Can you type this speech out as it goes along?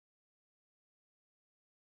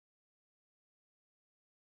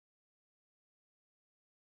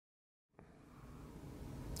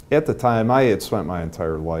at the time, I had spent my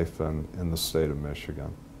entire life in the state of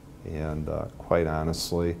Michigan. And quite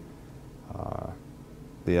honestly,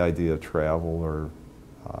 the idea of travel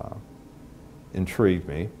intrigued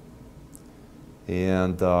me.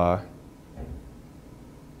 And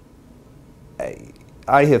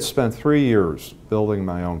I had spent 3 years building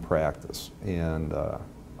my own practice, and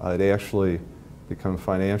I'd actually become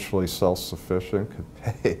financially self-sufficient,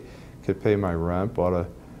 could pay my rent, bought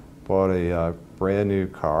a brand new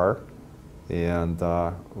car, and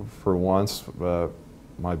for once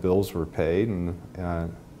my bills were paid and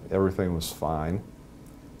everything was fine.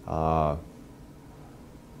 And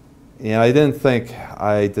I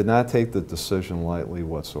did not take the decision lightly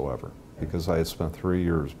whatsoever, because I had spent 3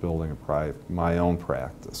 years building my own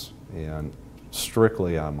practice, and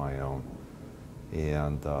strictly on my own.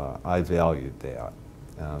 And I valued that.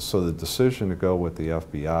 So the decision to go with the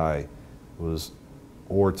FBI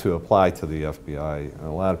or to apply to the FBI, and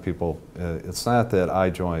a lot of people, it's not that I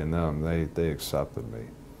joined them, they accepted me.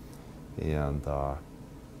 And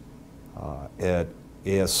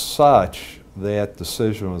as such, that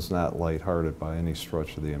decision was not lighthearted by any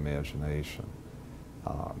stretch of the imagination.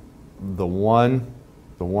 The one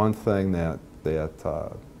thing that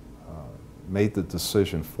made the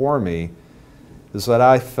decision for me is that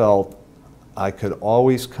I felt I could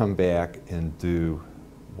always come back and do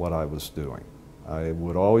what I was doing. I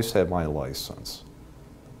would always have my license.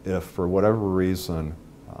 If for whatever reason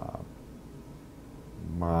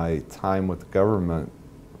my time with the government,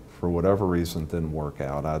 for whatever reason, didn't work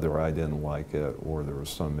out, either I didn't like it or there was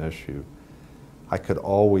some issue, I could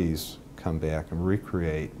always come back and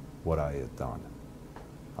recreate what I had done.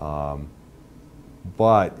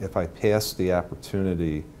 But if I passed the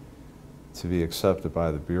opportunity to be accepted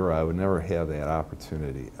by the Bureau, I would never have that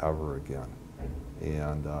opportunity ever again.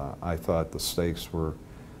 And I thought the stakes were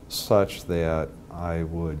such that I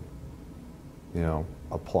would,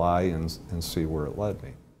 apply and see where it led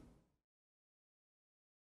me.